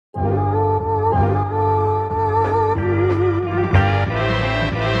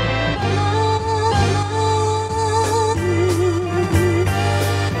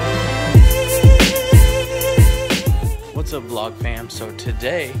So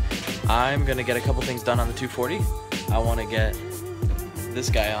today I'm gonna get a couple things done on the 240. I want to get this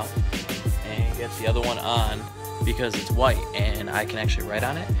guy off and get the other one on because it's white and I can actually write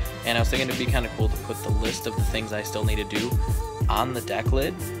on it. And I was thinking it'd be kind of cool to put the list of the things I still need to do on the deck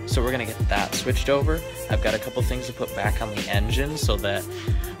lid. So we're gonna get that switched over. I've got a couple things to put back on the engine so that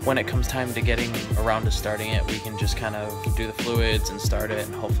when it comes time to getting around to starting it, we can just kind of do the fluids and start it,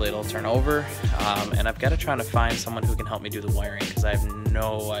 and hopefully it'll turn over. And I've got to try to find someone who can help me do the wiring because I have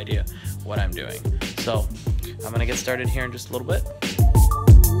no idea what I'm doing. So I'm gonna get started here in just a little bit.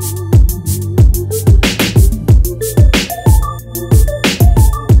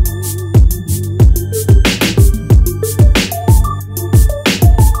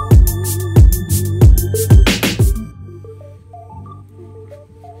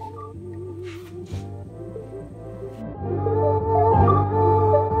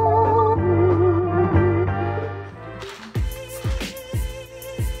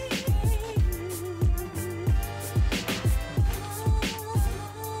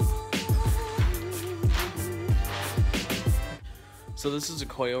 So this is a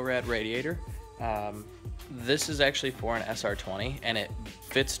Coil-Rad radiator. This is actually for an SR20 and it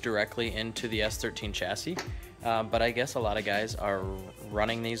fits directly into the S13 chassis. But I guess a lot of guys are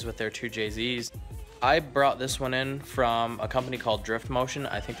running these with their 2JZs. I brought this one in from a company called Drift Motion.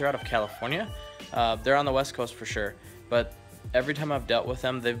 I think they're out of California. They're on the West Coast for sure, but every time I've dealt with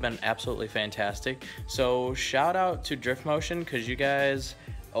them, they've been absolutely fantastic. So shout out to Drift Motion because you guys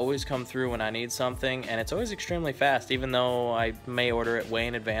always come through when I need something, and it's always extremely fast. Even though I may order it way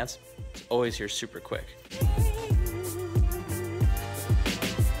in advance, it's always here super quick.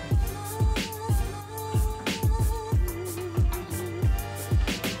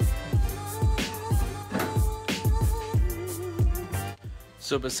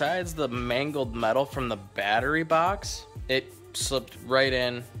 So besides the mangled metal from the battery box, it slipped right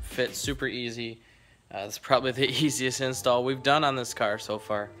in, fit super easy. It's probably the easiest install we've done on this car so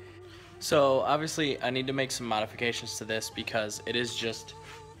far. So obviously I need to make some modifications to this because it is just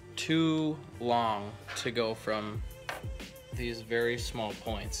too long to go from these very small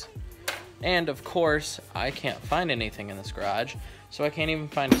points. And of course I can't find anything in this garage, so I can't even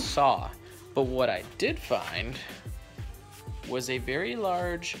find a saw. But what I did find was a very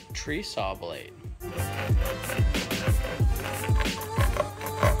large tree saw blade.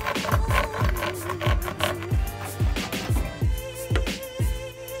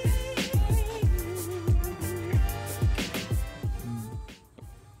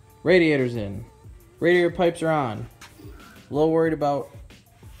 Radiator's in. Radiator pipes are on. A little worried about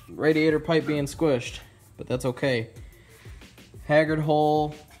radiator pipe being squished, but that's okay. Haggard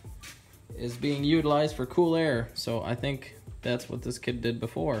hole is being utilized for cool air, so I think that's what this kid did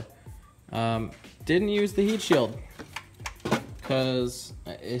before. Didn't use the heat shield because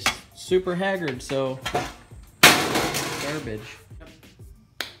it's super haggard, so garbage.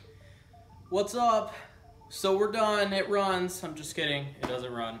 What's up? So we're done, it runs. I'm just kidding, it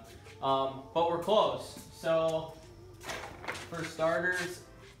doesn't run. But we're close. So for starters,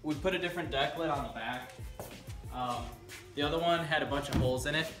 we put a different deck lid on the back. The other one had a bunch of holes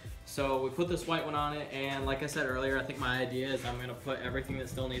in it. So we put this white one on it, and like I said earlier, I think my idea is I'm gonna put everything that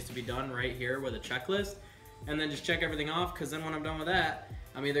still needs to be done right here with a checklist, and then just check everything off, because then when I'm done with that,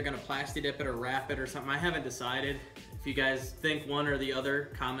 I'm either gonna Plasti-Dip it or wrap it or something. I haven't decided. If you guys think one or the other,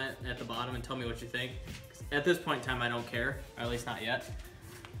 comment at the bottom and tell me what you think. At this point in time, I don't care, or at least not yet.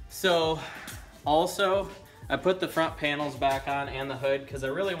 So, also, I put the front panels back on and the hood because I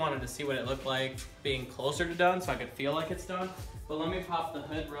really wanted to see what it looked like being closer to done so I could feel like it's done. But let me pop the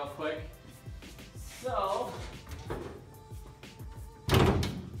hood real quick. So,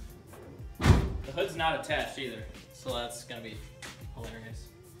 the hood's not attached either, so that's gonna be hilarious.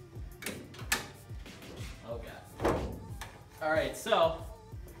 Oh God. All right, so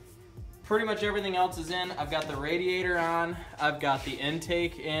pretty much everything else is in. I've got the radiator on, I've got the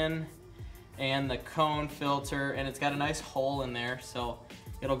intake in, and the cone filter, and it's got a nice hole in there, so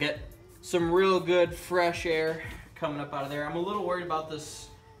it'll get some real good fresh air coming up out of there. I'm a little worried about this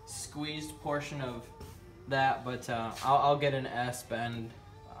squeezed portion of that, but I'll get an S-bend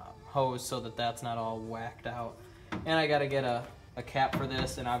hose so that that's not all whacked out. And I gotta get a cap for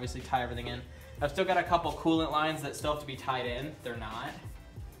this and obviously tie everything in. I've still got a couple coolant lines that still have to be tied in. They're not.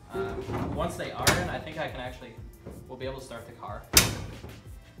 Once they are in, I think we'll be able to start the car.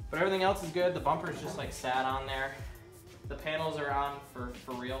 But everything else is good. The bumper's just like sat on there. The panels are on for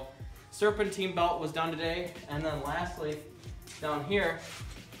real. Serpentine belt was done today. And then lastly, down here,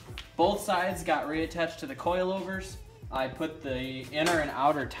 both sides got reattached to the coilovers. I put the inner and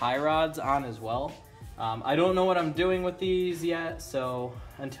outer tie rods on as well. I don't know what I'm doing with these yet, so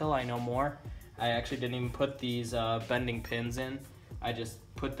until I know more, I actually didn't even put these bending pins in. I just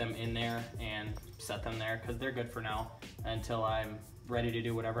put them in there and set them there because they're good for now until I'm ready to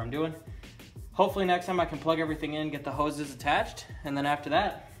do whatever I'm doing. Hopefully next time I can plug everything in, get the hoses attached, and then after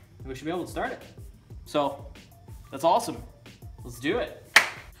that, we should be able to start it. So, that's awesome. Let's do it.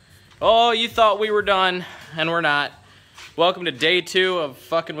 Oh, you thought we were done, and we're not. Welcome to day 2 of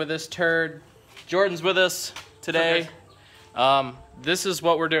fucking with this turd. Jordan's with us today. This is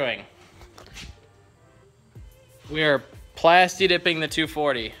what we're doing. We are plasti-dipping the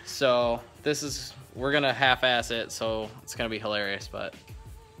 240. So we're gonna half-ass it, so it's gonna be hilarious, but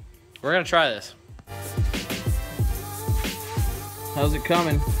we're gonna try this. How's it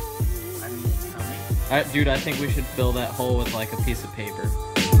coming? I mean, it's coming. Dude, I think we should fill that hole with like a piece of paper.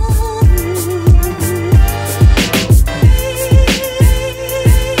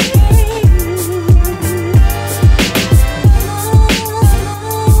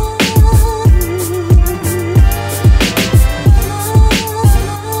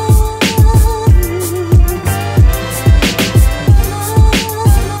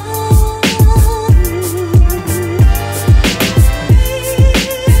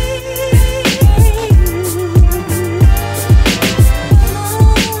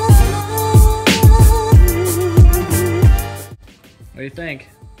 What do you think?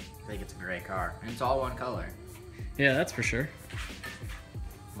 I think it's a gray car. And it's all one color. Yeah, that's for sure.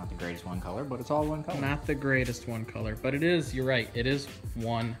 Not the greatest one color, but it's all one color. Not the greatest one color, but it is, you're right, it is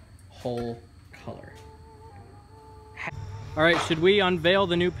one whole color. All right, should we unveil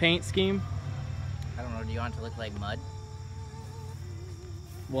the new paint scheme? I don't know, do you want it to look like mud?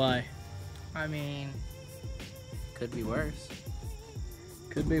 Why? I mean, could be worse.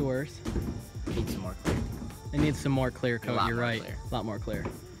 Could be worse. Need some more clear. It needs some more clear coat, you're right. Clear. A lot more clear.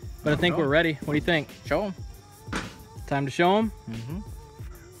 But I think we're ready. What do you think? Show them. Time to show them? Mm-hmm.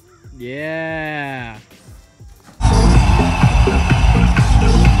 Yeah.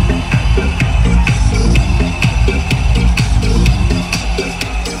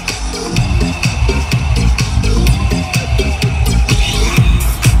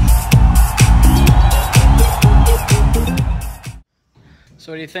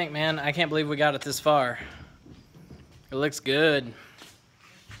 So what do you think, man? I can't believe we got it this far. It looks good.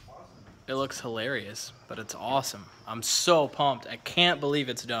 It looks hilarious, but it's awesome. I'm so pumped. I can't believe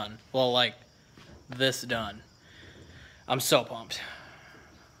it's done. Well, like, this done. I'm so pumped.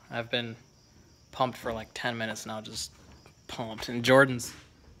 I've been pumped for like 10 minutes now, just pumped. And Jordan's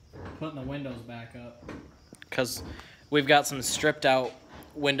putting the windows back up because we've got some stripped out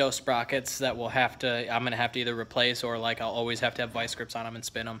window sprockets that I'm gonna have to either replace or like I'll always have to have vice grips on them and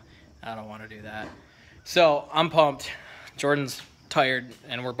spin them. I don't want to do that. So I'm pumped. Jordan's tired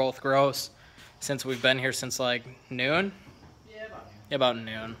and we're both gross since we've been here since like noon. Yeah, about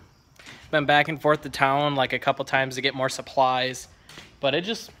noon. Been back and forth to town like a couple times to get more supplies, but it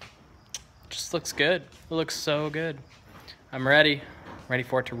just looks good. It looks so good. I'm ready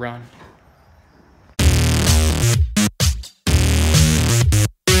for it to run.